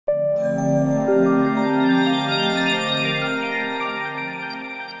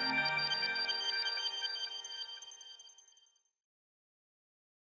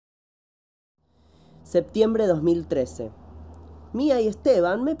Septiembre 2013. Mía y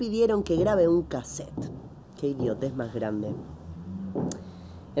Esteban me pidieron que grabe un cassette. Qué idiotez más grande.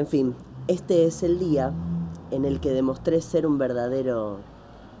 En fin, este es el día en el que demostré ser un verdadero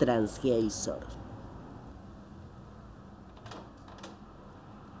Transgaysor.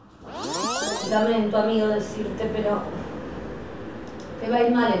 Lamento, amigo, decirte, pero te va a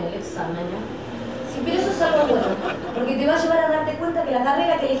ir mal en el examen, ¿eh? Sí, pero eso es algo bueno, porque te va a llevar a darte cuenta que la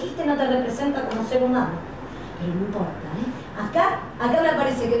carrera que elegiste no te representa como ser humano. Pero no importa, ¿eh? Acá me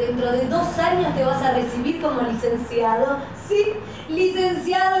parece que dentro de 2 años te vas a recibir como licenciado. Sí,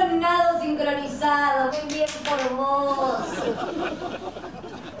 licenciado en nado sincronizado. ¡Qué bien por vos!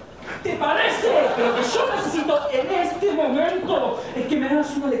 ¿Te parece? Que lo que yo necesito en este momento es que me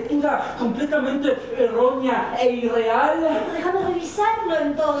hagas una lectura completamente errónea e irreal. Pero déjame revisarlo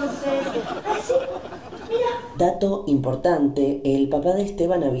entonces. Así, mira. Dato importante, el papá de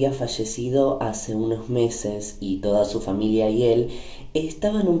Esteban había fallecido hace unos meses y toda su familia y él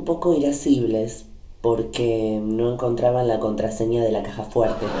estaban un poco irascibles porque no encontraban la contraseña de la caja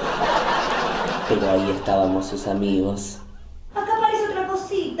fuerte. Pero ahí estábamos sus amigos. Acá aparece otra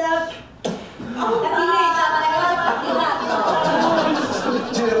cosita. La pileta para que vaya practicando.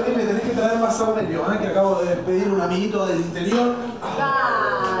 Che, me tenés que traer más saumerio, que acabo de pedir un amiguito del interior.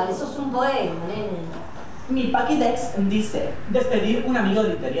 Ah, eso es un poema, nene. Mi Paquidex dice, despedir un amigo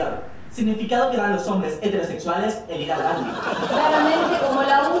del interior. Significado que dan los hombres heterosexuales el ir a Bandido. Claramente, como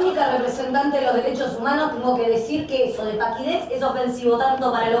la única representante de los derechos humanos, tengo que decir que eso de paquidex es ofensivo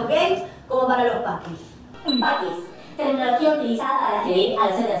tanto para los gays como para los paquis. Paquis, terminología utilizada para referir a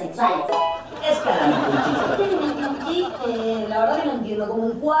los heterosexuales. Es claramente un chiste. La verdad que no entiendo cómo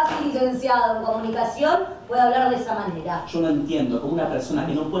un cuasi licenciado en comunicación puede hablar de esa manera. Yo no entiendo cómo una persona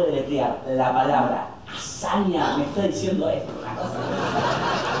que no puede letrear la palabra hazaña me está diciendo esto.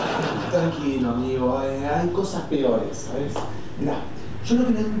 Tranquilo, amigo, hay cosas peores, ¿sabes? Mirá, yo lo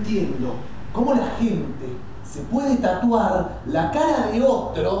que no entiendo, cómo la gente se puede tatuar la cara de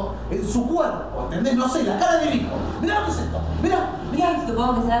otro en su cuerpo, ¿entendés? No sé, la cara de hijo. Mirá lo que es esto, mirá.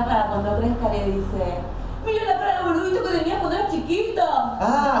 Supongo que será para cuando crezca le dice: mira la cara de boludito que tenías cuando eras chiquita.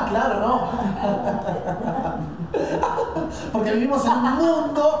 Ah, claro, no. Porque vivimos en un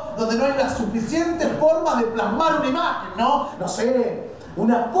mundo donde no hay la suficiente forma de plasmar una imagen, ¿no? No sé,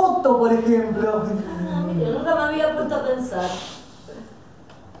 una foto, por ejemplo. Ah, mira, nunca me había puesto a pensar.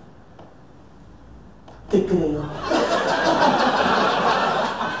 Te creo.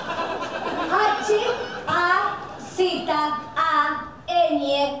 H-A-Z-A-N-A.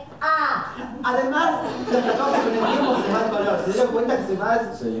 Además, los tatuajes con el tiempo se van color. ¿Se dieron cuenta que se va?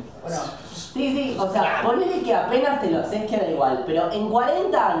 Sí. Bueno, sí, o sea, ponele que apenas te lo haces queda igual, pero en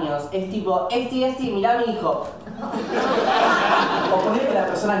 40 años es tipo, mirá a mi hijo. O ponele que la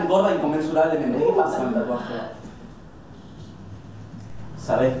persona engorda inconmensurablemente. ¿Qué pasa con el tatuaje?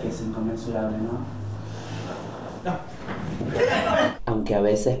 Sabés que es inconmensurable, ¿no? Aunque a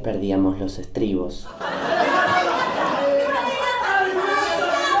veces perdíamos los estribos.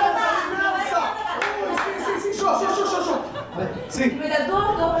 Sí. Me tatúo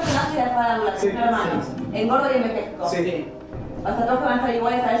 2 personajes de farándula, Sí. hermanos. Engordo y envejezco. Sí. Los tatuajes van a estar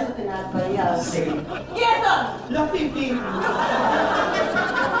iguales a ellos en la actualidad. Sí. ¿Quiénes son? Los pim.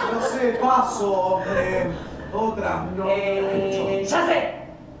 No sé, paso, otra, no. ¡Ya sé!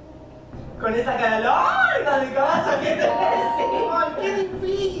 Con esa cara larga de caballo que tenés. ¡Ay, qué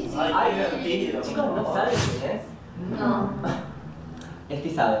difícil! Ay, qué divertido. Chicos, ¿no saben quién es? No. Este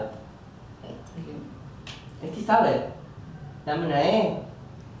sabe. Este sabe. Dame una E.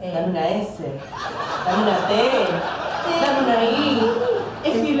 Dame una S. Dame una T. Dame una I.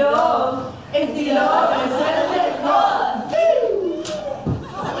 Estilo. Presente.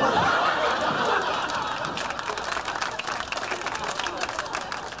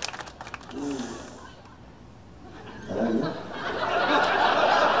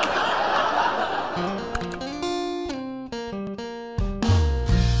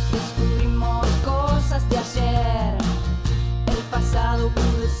 Descubrimos cosas de ayer. El pasado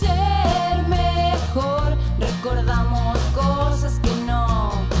pudo ser mejor. Recordamos cosas que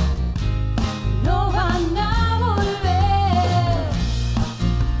no van a volver.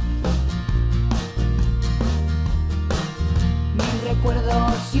 Mil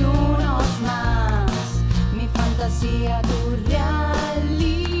recuerdos y unos más. Mi fantasía, tu realidad.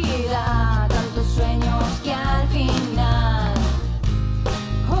 Tantos sueños que al final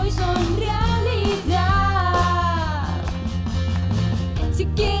hoy son realidad. Si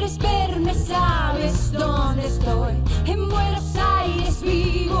quieres verme, sabes dónde estoy. En Buenos Aires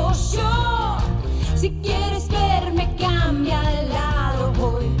vivo yo. Si quieres verme, cambia de lado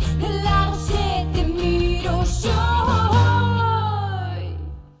voy. El lado C te mira.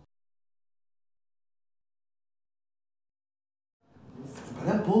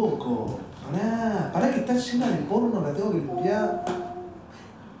 llena de porno, la tengo que limpiar.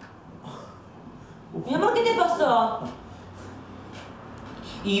 Mi amor, ¿qué te pasó?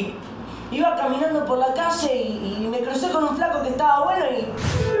 Y iba caminando por la calle y me crucé con un flaco que estaba bueno y...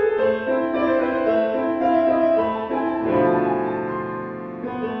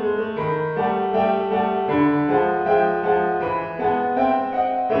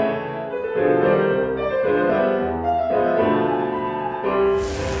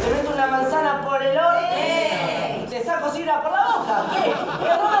 Te meto una manzana por el orto y te saco sidra por la boca. ¿Qué?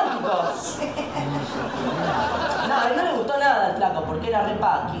 ¡Qué romántico! No le gustó nada al flaco porque era re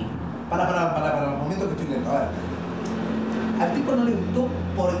paqui. Para, un momento que estoy lento. A ver. Al tipo no le gustó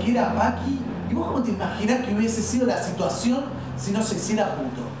porque era paqui. ¿Y vos cómo te imaginás que hubiese sido la situación si no se hiciera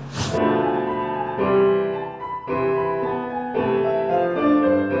puto?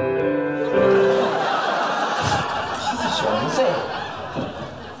 ¿Qué sé yo? No sé.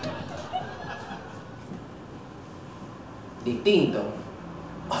 Distinto.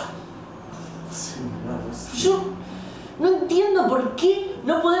 Sí, no sé. Yo no entiendo por qué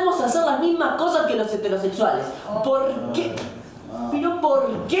no podemos hacer las mismas cosas que los heterosexuales. ¿Por qué? ¿Pero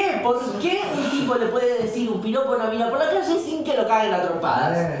por qué? ¿Por qué un tipo le puede decir un piropo a una mina por la calle sin que lo caguen a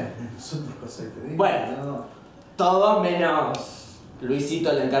trompadas? Son dos cosas diferentes. Bueno, todo menos Luisito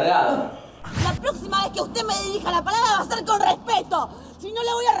el encargado. La próxima vez que usted me dirija la palabra va a ser con respeto. Si no,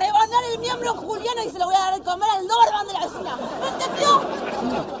 le voy a rebanar el miembro a Juliano y se lo voy a dar de comer al Dorban de la vecina. ¿Me entendió?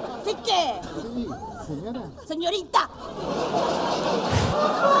 ¿Sí qué? Sí, señora. Señorita.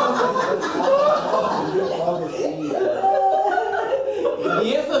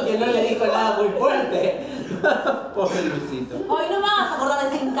 Y eso que no le dijo nada muy fuerte. Pobre Luisito. Ay, no me vas a acordar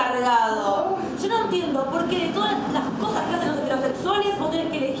de ese encargado. Yo no entiendo por qué de todas las cosas que hacen los heterosexuales vos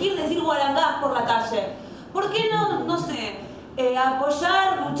tenés que elegir decir guarangadas por la calle. ¿Por qué no sé,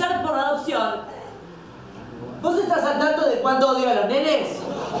 apoyar, luchar por la adopción? ¿Vos estás al tanto de cuánto odio a los nenes?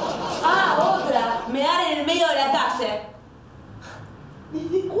 Ah, otra, mear en el medio de la calle.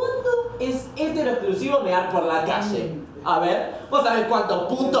 ¿Desde cuándo es hetero-exclusivo mear por la calle? A ver, ¿vos sabés cuántos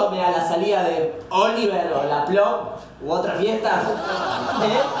puntos me da la salida de Oliver o La Plop u otras fiestas?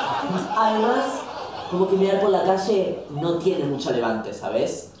 Además, como que mear por la calle no tiene mucho levante,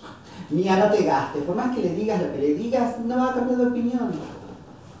 ¿sabes? Mía, no te gastes. Por más que le digas lo que le digas, no va a cambiar de opinión.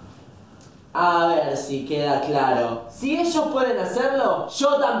 A ver si queda claro. Si ellos pueden hacerlo,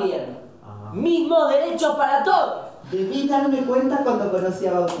 yo también. Mismos derechos para todos. Debí darme cuenta cuando conocí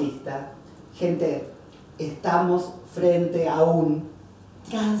a Bautista. Gente, estamos frente a un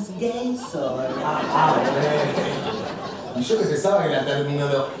Transgaysor. Y yo que pensaba que la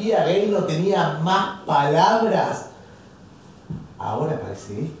terminología gay no tenía más palabras. Ahora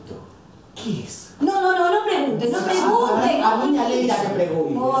parece esto. ¿Qué es? No preguntes, no preguntes. A mí me alegra que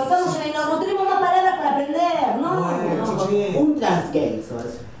preguntes. Oh, estamos en el horno, tenemos más palabras para aprender, ¿no? Bueno, Un Transgaysor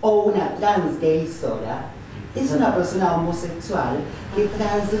o una Transgaysora es una persona homosexual que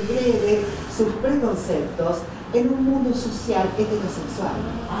transgrede sus preconceptos en un mundo social heterosexual.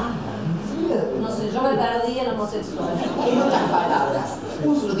 No sé, yo me perdí en homosexual. En otras palabras,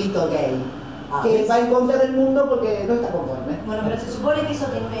 un zurdito gay que va en contra del mundo porque no está conforme. Bueno, pero se supone que eso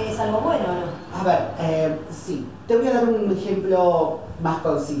es algo bueno, ¿no? A ver, sí, te voy a dar un ejemplo más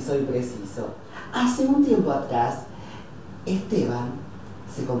conciso y preciso. Hace un tiempo atrás, Esteban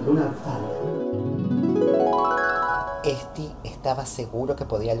se compró una bufanda. Esti estaba seguro que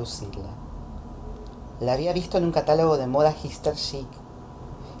podía lucirla. La había visto en un catálogo de moda hipster chic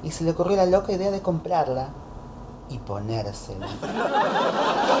y se le ocurrió la loca idea de comprarla y ponérsela.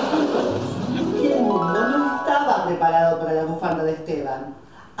 Y el mundo no estaba preparado para la bufanda de Esteban,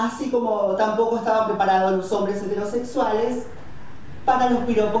 así como tampoco estaban preparados los hombres heterosexuales para los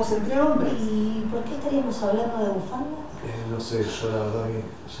piropos entre hombres. ¿Y por qué estaríamos hablando de bufandas? No sé, yo la verdad que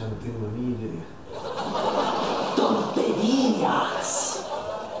ya no tengo ni idea. ¡Tonterías!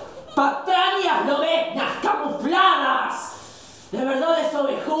 ¡Patrañas lobeznas camufladas! ¡De verdades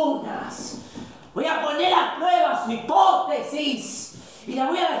ovejunas! Voy a poner a prueba su hipótesis y la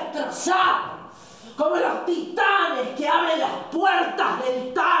voy a destrozar como los titanes que abren las puertas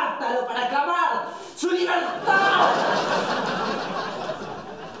del tártaro para clamar su libertad.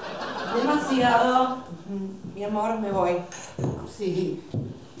 Demasiado. Mi amor, me voy. Sí,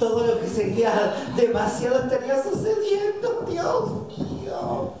 todo lo que sería demasiado estaría sucediendo, Dios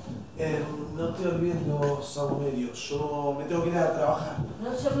mío. No te olvides los saumerios, yo me tengo que ir a trabajar. No,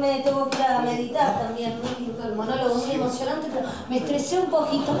 yo me tengo que ir a meditar también, muy lindo el monólogo, muy emocionante, pero me estresé un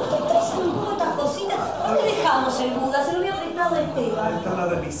poquito. ¿No te estresan un poco estas cositas? ¿Dónde dejamos el Buda? Se lo había prestado a Esteban. Está en la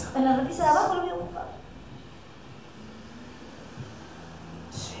repisa. En la repisa de abajo lo voy a buscar.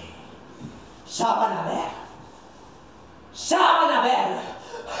 Sí. Ya van a ver. ¡Ya van a ver!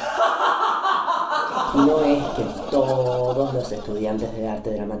 No es que todos los estudiantes de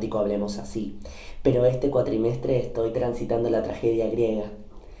arte dramático hablemos así, pero este cuatrimestre estoy transitando la tragedia griega.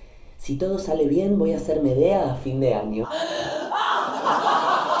 Si todo sale bien, voy a ser Medea a fin de año.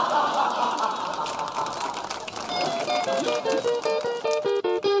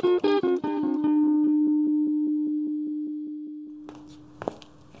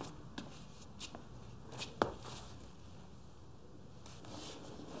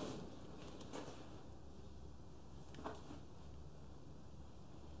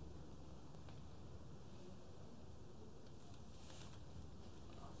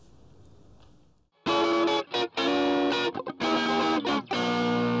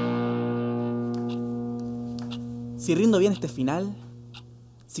 Si rindo bien este final,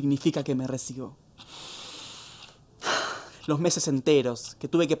 significa que me recibo. Los meses enteros que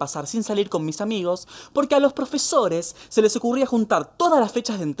tuve que pasar sin salir con mis amigos porque a los profesores se les ocurría juntar todas las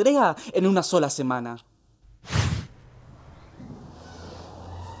fechas de entrega en una sola semana.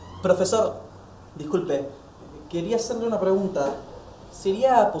 Profesor, disculpe, quería hacerle una pregunta.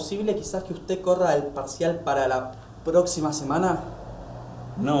 ¿Sería posible quizás que usted corra el parcial para la próxima semana?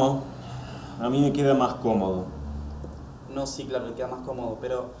 No, a mí me queda más cómodo. No, sí, claro, me queda más cómodo,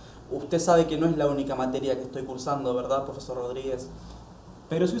 pero usted sabe que no es la única materia que estoy cursando, ¿verdad, profesor Rodríguez?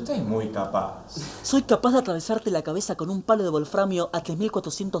 Pero si usted es muy capaz. Soy capaz de atravesarte la cabeza con un palo de wolframio a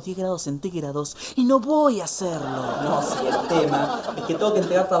 3410 grados centígrados y no voy a hacerlo. No, sí, el tema es que tengo que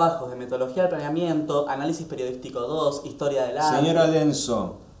entregar trabajos de metodología de planeamiento, análisis periodístico 2, historia del arte. Señor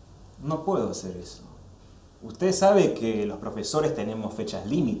Alonso, no puedo hacer eso. Usted sabe que los profesores tenemos fechas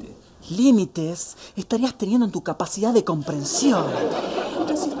límite. ¿Límites? Estarías teniendo en tu capacidad de comprensión.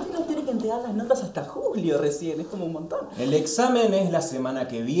 Pero si usted no tiene que entregar las notas hasta julio recién, es como un montón. El examen es la semana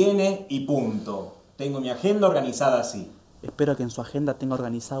que viene y punto. Tengo mi agenda organizada así. Espero que en su agenda tenga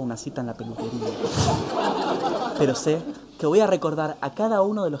organizada una cita en la peluquería. Pero sé que voy a recordar a cada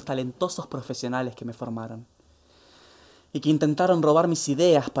uno de los talentosos profesionales que me formaron. Y que intentaron robar mis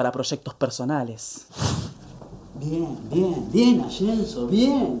ideas para proyectos personales. Bien, Alonso,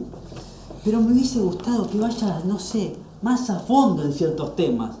 bien. Pero me hubiese gustado que vayas, no sé, más a fondo en ciertos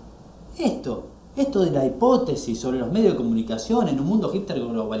temas. Esto de la hipótesis sobre los medios de comunicación en un mundo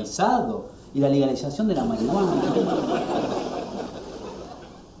hiperglobalizado y la legalización de la marihuana.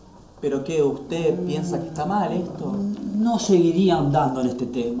 ¿Pero qué? ¿Usted piensa que está mal esto? No seguiría andando en este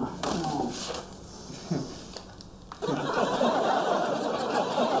tema. No.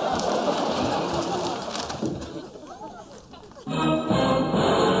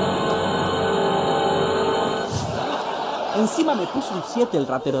 Encima me puso un 7 el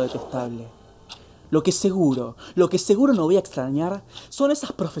ratero detestable. Lo que seguro no voy a extrañar son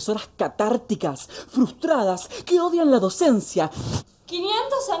esas profesoras catárticas, frustradas, que odian la docencia.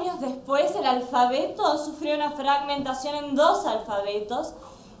 500 años después, el alfabeto sufrió una fragmentación en 2 alfabetos,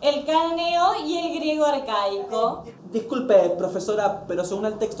 el cananeo y el griego arcaico. Disculpe, profesora, pero según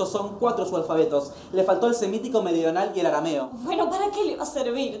el texto son 4 subalfabetos. Le faltó el semítico meridional y el arameo. Bueno, ¿para qué le va a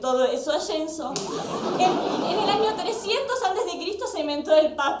servir todo eso a Jenso? En el año 300 a.C. se inventó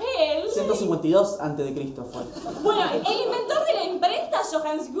el papel. 152 a.C. fue. Bueno, el inventor de la imprenta,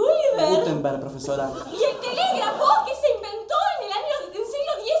 Johannes Gulliver. Gutenberg, profesora. Y el telégrafo, que se inventó en el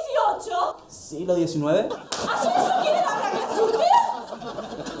siglo XVIII. ¿Siglo XIX? ¿A eso quiere dar la clase usted?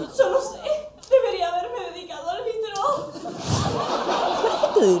 Yo no sé. Debería haberme dedicado al vitro. La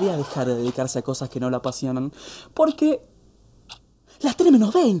gente debería dejar de dedicarse a cosas que no la apasionan. Porque... las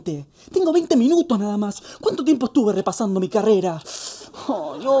 3:20. Tengo 20 minutos nada más. ¿Cuánto tiempo estuve repasando mi carrera?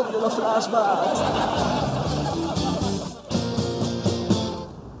 Oh, yo odio los flashbacks.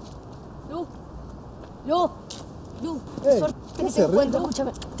 Lu, suerte que te encuentro.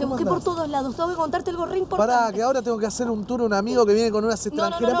 Escúchame, te busqué por todos lados. Tengo que contarte algo re importante. Pará, que ahora tengo que hacer un tour a un amigo que viene con unas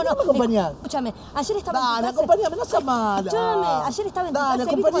extranjeras. No. ¿Me acompañás? Escúchame, ayer estaba en tu Dale, casa. acompañame, no seas mala. Escúchame, ayer estaba en tu casa.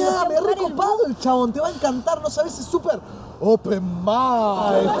 Dale, y vi cuando acompañame, fui a es buscar el recopado el chabón, te va a encantar, no sabes, es súper open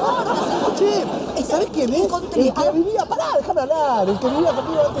mind. Che, ¿sabés quién es? El que vivía, pará, déjame hablar, el que vivía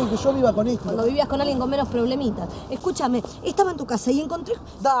conmigo antes de que yo viva con este. Cuando vivías con alguien con menos problemitas. Escúchame, estaba en tu casa y encontré...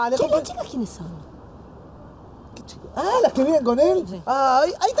 Dale, ¿Qué las chicas quiénes son? Ah, las que viven con él. Sí. Ah,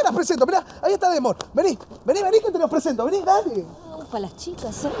 ahí te las presento, mirá, ahí está Demor. Vení que te los presento, vení, dale. Para las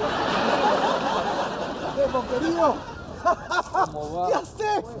chicas, Demor, querido. ¿Cómo va? ¿Qué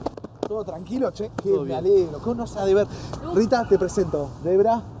haces? Todo tranquilo, che. Que me alegro, que uno sabe de ver. Rita, te presento.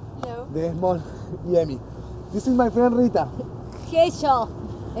 Debra, Desmond y Emi. This is my friend Rita. Hey, yo.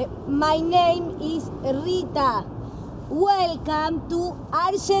 My name is Rita. Welcome to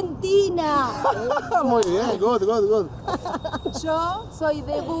Argentina. Muy bien, good. Yo soy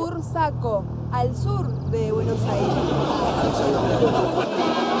de Bursaco, al sur de Buenos Aires.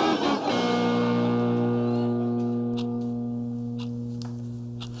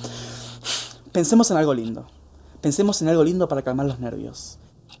 Pensemos en algo lindo. Pensemos en algo lindo para calmar los nervios.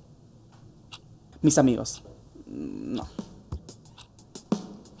 Mis amigos. No.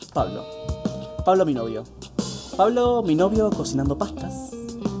 Pablo, mi novio. Pablo, mi novio, cocinando pastas.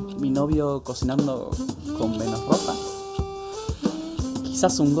 Mi novio cocinando con menos ropa.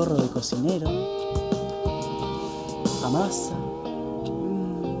 Quizás un gorro de cocinero. Amasa.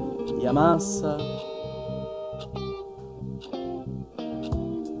 Y amasa.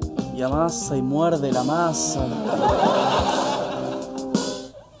 Y amasa y muerde la masa.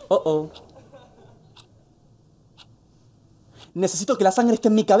 Oh. Necesito que la sangre esté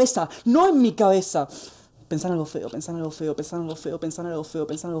en mi cabeza, no en mi cabeza. Pensá en algo feo, pensá en algo feo, pensá en algo feo, pensá en algo feo,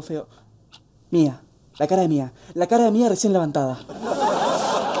 pensá en algo feo. Mía, la cara de Mía recién levantada.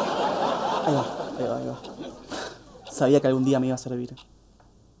 Ahí va. Sabía que algún día me iba a servir.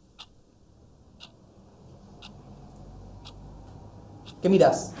 ¿Qué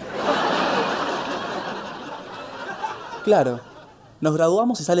mirás? Claro, nos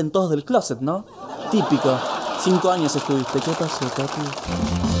graduamos y salen todos del closet, ¿no? Típico. 5 años estuviste. ¿Qué pasó, Capi?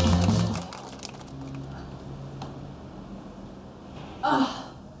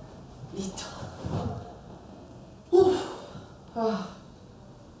 Listo.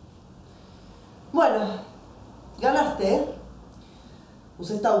 Bueno, ganaste.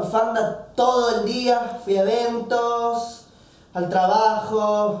 Usé esta bufanda todo el día. Fui a eventos, al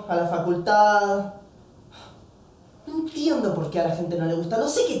trabajo, a la facultad. No entiendo por qué a la gente no le gusta. No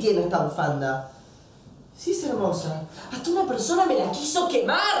sé qué tiene esta bufanda. Sí, es hermosa. Hasta una persona me la quiso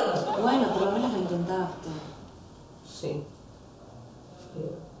quemar. Bueno, por lo menos lo intentaste. Sí.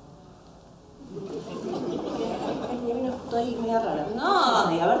 Me vino justo ahí media rara. No, a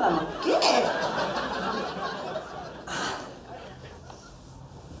ver, dame. ¿Qué?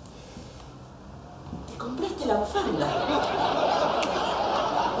 Te compraste la bufanda.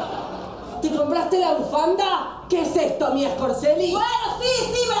 ¿Te compraste la bufanda? ¿Qué es esto, mi Scorcelli? Bueno,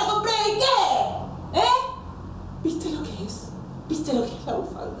 sí, me la compré. ¿Y qué? ¿Viste lo que es? ¿Viste lo que es la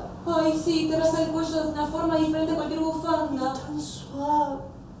bufanda? Ay, sí, te rasa el cuello de una forma diferente a cualquier bufanda. Tan suave.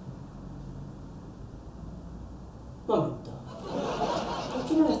 Momento. ¿Por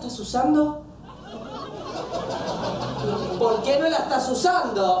qué no la estás usando? ¿Por qué no la estás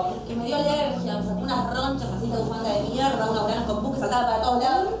usando? Que me dio alergia, me sacó unas ronchas así de bufanda de mierda, unos granos con pus que saltaban para todos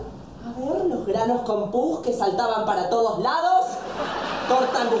lados. A ver, los granos con pus que saltaban para todos lados.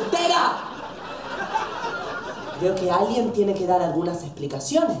 ¡Corta embustera! Creo que alguien tiene que dar algunas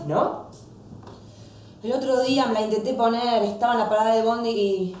explicaciones, ¿no? El otro día me la intenté poner, estaba en la parada del bondi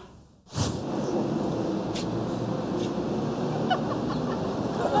y...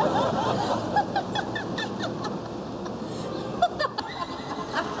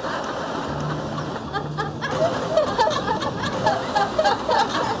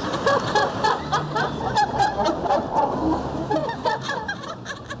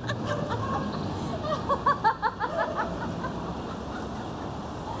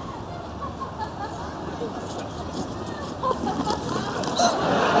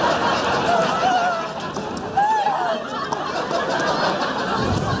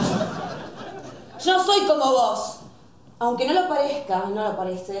 Aunque no lo parezca, no lo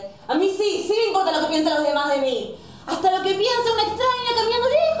parece. A mí sí me importa lo que piensan los demás de mí. Hasta lo que piensa una extraña caminando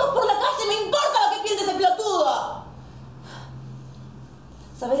lejos por la calle, me importa lo que piensa ese pelotudo.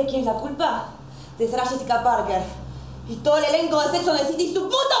 ¿Sabes de quién es la culpa? De Sarah Jessica Parker. Y todo el elenco de Sex and the City y su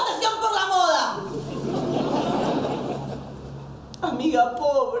puta obsesión por la moda. Amiga,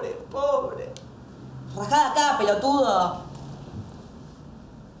 pobre. Rajada acá, pelotudo.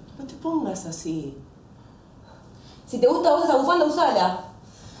 No te pongas así. Si te gusta vos esa bufanda, usala.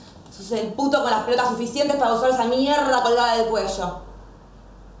 Sos el puto con las pelotas suficientes para usar esa mierda colgada del cuello.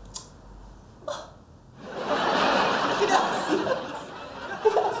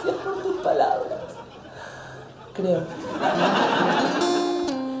 Gracias por tus palabras. Creo.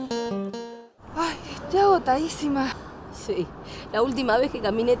 Ay, estoy agotadísima. Sí, la última vez que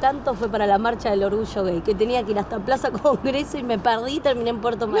caminé tanto fue para la marcha del orgullo gay, que tenía que ir hasta Plaza Congreso y me perdí y terminé en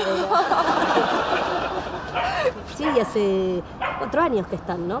Puerto Madero. Sí, hace 4 años que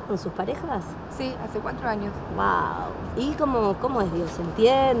están, ¿no? ¿Con sus parejas? Sí, hace 4 años. Wow. ¿Y cómo es Dios? ¿Se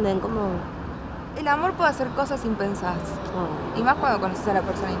entienden? ¿Cómo...? El amor puede hacer cosas sin pensar. Oh. Y más cuando conoces a la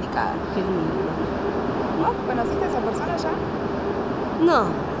persona indicada. Qué lindo. ¿Vos conociste a esa persona ya? No,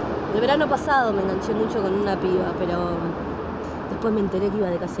 El verano pasado me enganché mucho con una piba, pero después me enteré que iba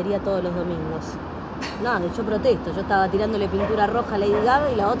de cacería todos los domingos. No, yo protesto. Yo estaba tirándole pintura roja a Lady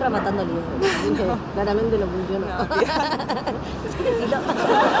Gaga y la otra matando a Lady Gaga. Así que claramente no funcionó.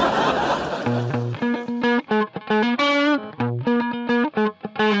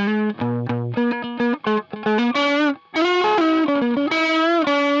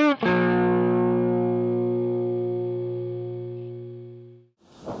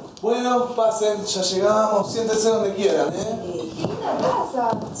 Bueno, pasen, ya llegamos. Siéntense donde quieran, ¿eh? ¡Qué linda casa!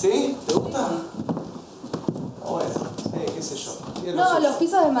 ¿Sí? ¿Te gusta? Bueno, qué sé yo. No, los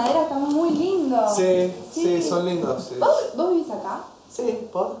pisos de madera están muy lindos. Sí, son lindos. Sí. ¿Vos vivís acá? Sí,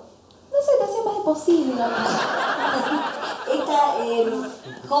 ¿por? No sé, te hacía más de posible. Esta,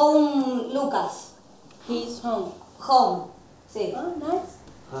 Home Lucas. His home. Home, sí. Oh, nice.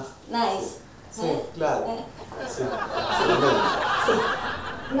 Nice. Sí, claro. Sí.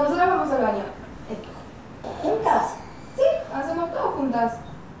 Nosotros vamos al baño. ¿Juntas? Sí, hacemos todo juntas.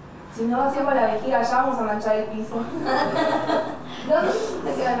 Si no hacemos la vejiga allá, vamos a manchar el piso. ¿Dónde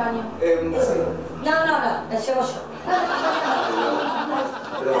te queda el baño? Sí. No, la llevo yo.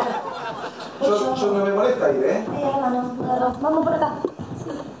 Pero yo no me molesta ir, ¿eh? Vamos por acá.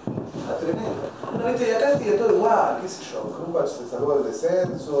 Está tremendo. No, viste, y acá tiene todo igual, qué sé yo. Rumba se salvó del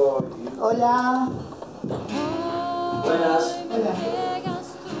descenso y... Hola. Buenas. Hola.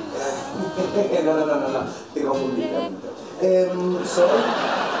 No, te confundí. Soy...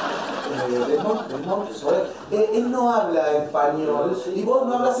 soy... él no habla español. Y vos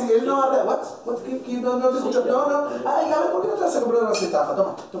no hablas... Él no habla... ¿What? ¿Qué? No te escucho. No. Ay, a ver, ¿por qué no te vas a comprar una estafa?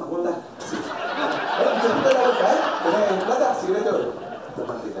 Toma, cuenta. Sí. Te quito la boca, ¿eh? ¿Tenés plata? Secreto.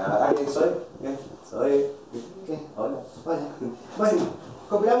 Soy... ¿Qué? Hola. Bueno,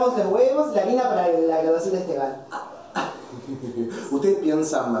 compramos los huevos y la harina para la graduación de Esteban. Ustedes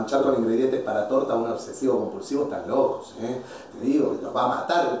piensan manchar con ingredientes para torta a un obsesivo compulsivo, están locos, ¿eh? Te digo que los va a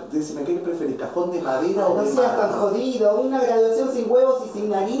matar. Decime, ¿qué preferís, cajón de madera o No de seas tan mármol? jodido. Una graduación sin huevos y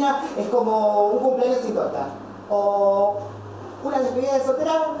sin harina es como un cumpleaños sin torta. O una despedida de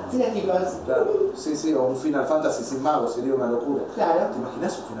soltera sin strippers. Claro, sí, o un Final Fantasy sin mago, sería una locura. Claro. ¿Te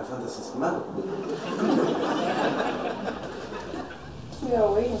imaginas un Final Fantasy sin mago? We are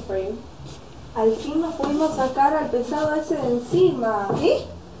waiting for you. Al fin nos pudimos sacar al pesado ese de encima. ¿Qué?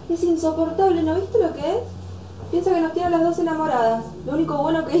 Es insoportable, ¿no viste lo que es? Piensa que nos tiene a las dos enamoradas. Lo único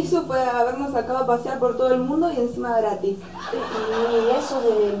bueno que hizo fue habernos sacado a pasear por todo el mundo y encima gratis. Y eso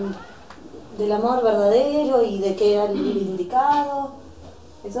del amor verdadero y de que era el indicado.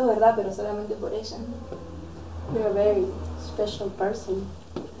 Eso es verdad, pero solamente por ella. You're a very special person.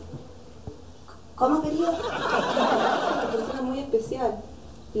 ¿Cómo, querido? Una persona muy especial.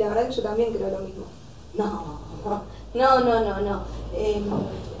 Y la verdad que yo también creo lo mismo. No.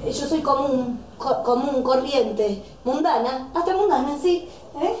 Yo soy común, corriente, mundana, hasta mundana, ¿sí?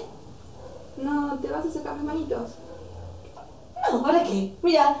 No, ¿te vas a sacar las manitos? No, ¿para qué?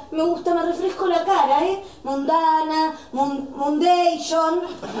 Mira, me gusta, me refresco la cara, ¿eh? Mundana, mundation.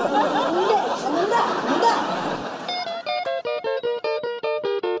 Mundana.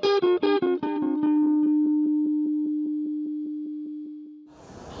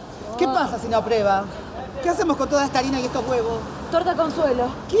 ¿Qué pasa si no aprueba? ¿Qué hacemos con toda esta harina y estos huevos? Torta Consuelo.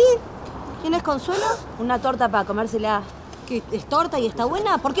 ¿Qué? ¿Quién es Consuelo? Una torta para comérsela. ¿Qué? ¿Es torta y está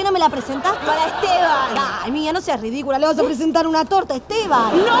buena? ¿Por qué no me la presentás? Para Esteban. Ay, mía, no seas ridícula. Le vas a presentar una torta a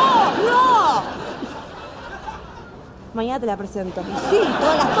Esteban. ¡No! Mañana te la presento. Y sí,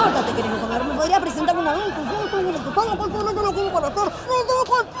 todas las tortas te queremos comer. ¿Me podría presentar una vez?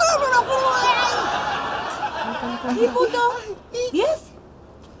 ¿Y puto? ¿10?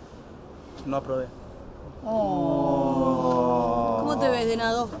 No aprobé. ¿Cómo te ves,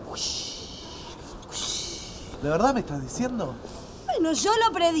 Denado? ¿De verdad me estás diciendo? Bueno, yo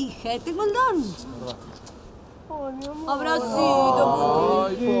lo predije. Tengo el don. Ay, mi amor. Abracito.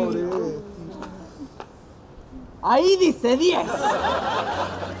 Ay, pobre. Ahí dice 10.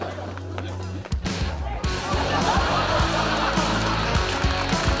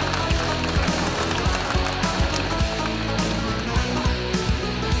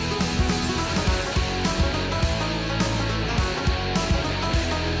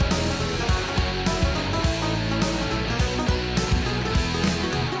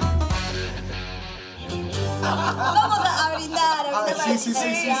 Vamos a brindar. Sí.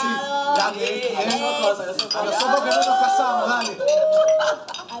 Dale, a nosotros que no nos casamos, dale.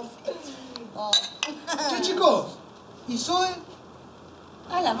 ¿Qué, chicos? ¿Y Zoe?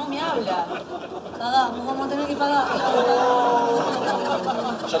 Ah, la mami habla. Cagamos, vamos a tener que pagar.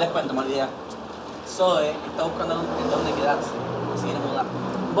 Yo les cuento, me olvidé. Zoe está buscando en dónde quedarse. Se quiere mudar.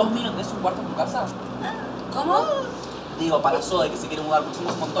 ¿Vos mismo tenés un cuarto en tu casa? ¿Cómo? Digo, para Zoe, que se quiere mudar, porque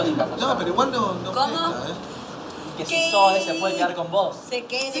somos un montón en casa. No, pero igual no ¿Cómo? Que si Zoe se puede quedar con vos. Se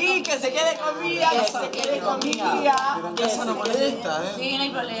quede Sí, que se quede conmigo, que se quede conmigo. Pero en casa no molesta, ¿eh? Sí, no hay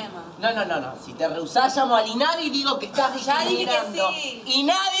problema. No. Si te rehusás, llamo al Inadi y digo que estás Ya dije que discriminando. sí.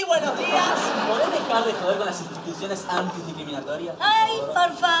 Inadi, buenos días. ¿Podés dejar de joder con las instituciones antidiscriminatorias? Ay,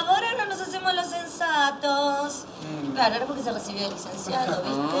 por favor, ahora nos hacemos los sensatos. Claro, era porque se recibió de licenciado,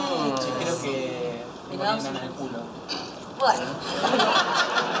 ¿viste? Yo creo que me Mirá, ponen en el culo. Bueno,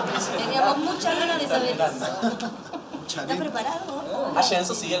 teníamos muchas ganas de saber eso. ¿Estás preparado? ¿Ayer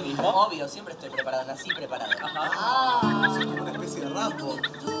eso sigue el mismo? Obvio, siempre estoy preparado, nací preparado. Soy como una especie de Rambo.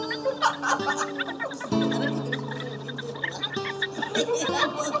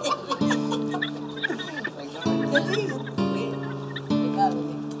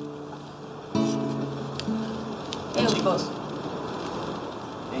 Chicos,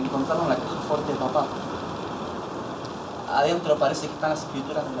 encontraron la caja fuerte de papá. Adentro parece que están las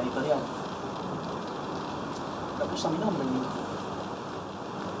escrituras de la editorial. La puso a mi nombre, mi hijo.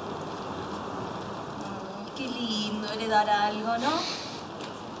 Qué lindo heredar algo, ¿no?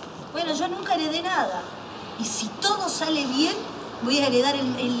 Bueno, yo nunca heredé nada. Y si todo sale bien, voy a heredar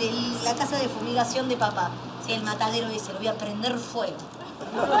la casa de fumigación de papá. Sí, el matadero ese, lo voy a prender fuego.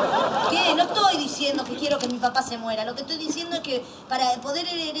 ¿Qué? No estoy diciendo que quiero que mi papá se muera. Lo que estoy diciendo es que para poder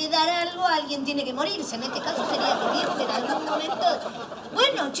heredar algo, alguien tiene que morirse. En este caso sería mi viejo, que en algún momento...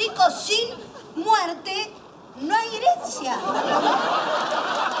 Bueno, chicos, sin muerte no hay herencia.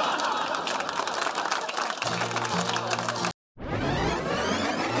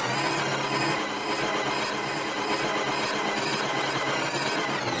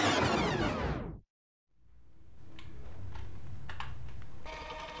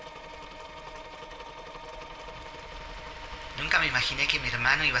 Nunca me imaginé que mi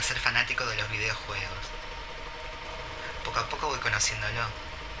hermano iba a ser fanático de los videojuegos. Poco a poco voy conociéndolo.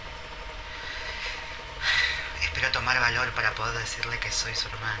 Espero tomar valor para poder decirle que soy su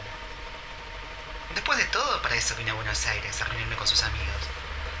hermano. Después de todo, para eso vine a Buenos Aires, a reunirme con sus amigos.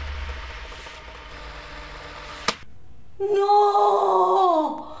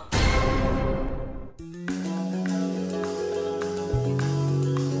 ¡No!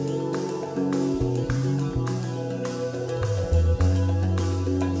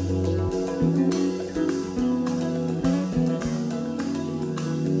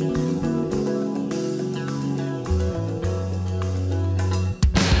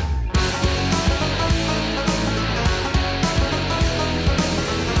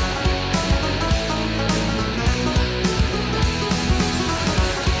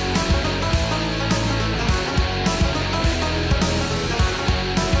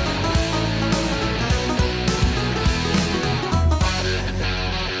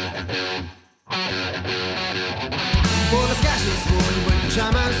 Por las calles voy envuelto en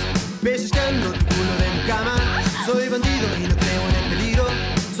llamas, pellizcando tu culo de mi cama. Soy bandido y no creo en el peligro.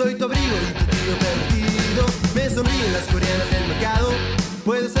 Soy tu abrigo y tu tío pervertido. Me sonríen las coreanas del mercado.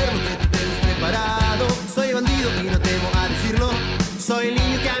 Puedo ser lo que tú tengas preparado. Soy bandido y no temo a decirlo. Soy el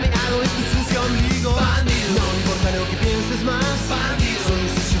niño que ha meado en tu sucio ombligo. Bandido, no importa lo que pienses más. Bandido, soy un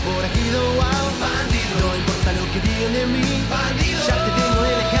sucio forajido, wow. Bandido, no importa lo que digan de mí. Bandido, ya te tengo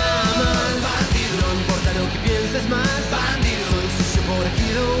en la cama. Bandido, no importa lo que pienses más. Bandido, soy un sucio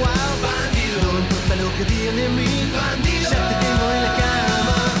forajido, wow. Bandido, no importa lo que digan de mí. Bandido, ya te tengo en la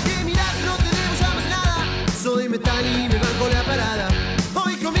cama. Que mirás, no te debo ya más nada. Soy metal y me banco la parada.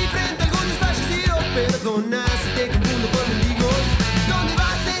 Hoy con mi frente algo desfallecido. Perdona si te confundo con mendigos. ¿Dónde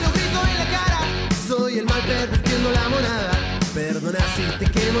vas? Te lo grito en la cara. Soy el mal pervirtiendo la monada. Perdona si te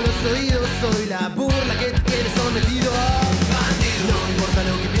quemo los oídos. Soy la burla que te tiene sometido. Bandido, no importa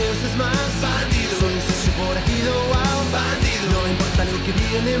lo que pienses más. Bandido, soy un sucio forajido, wow. Bandido, no importa lo que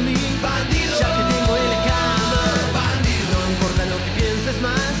digan de mí. Bandido, ya te tengo en la cama. Bandido, no importa lo que pienses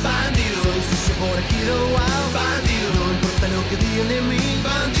más. Bandido, soy un sucio forajido, wow. Bandido, no importa lo que digan de mí.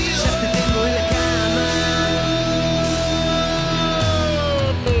 Bandido, ya te tengo en la cama.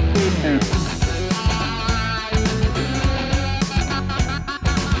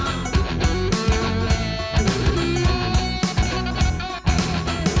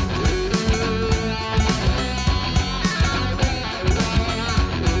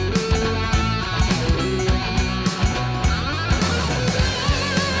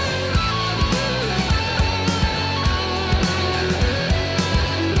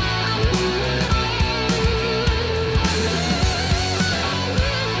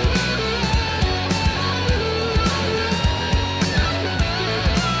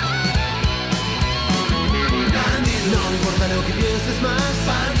 No importa lo que pienses más.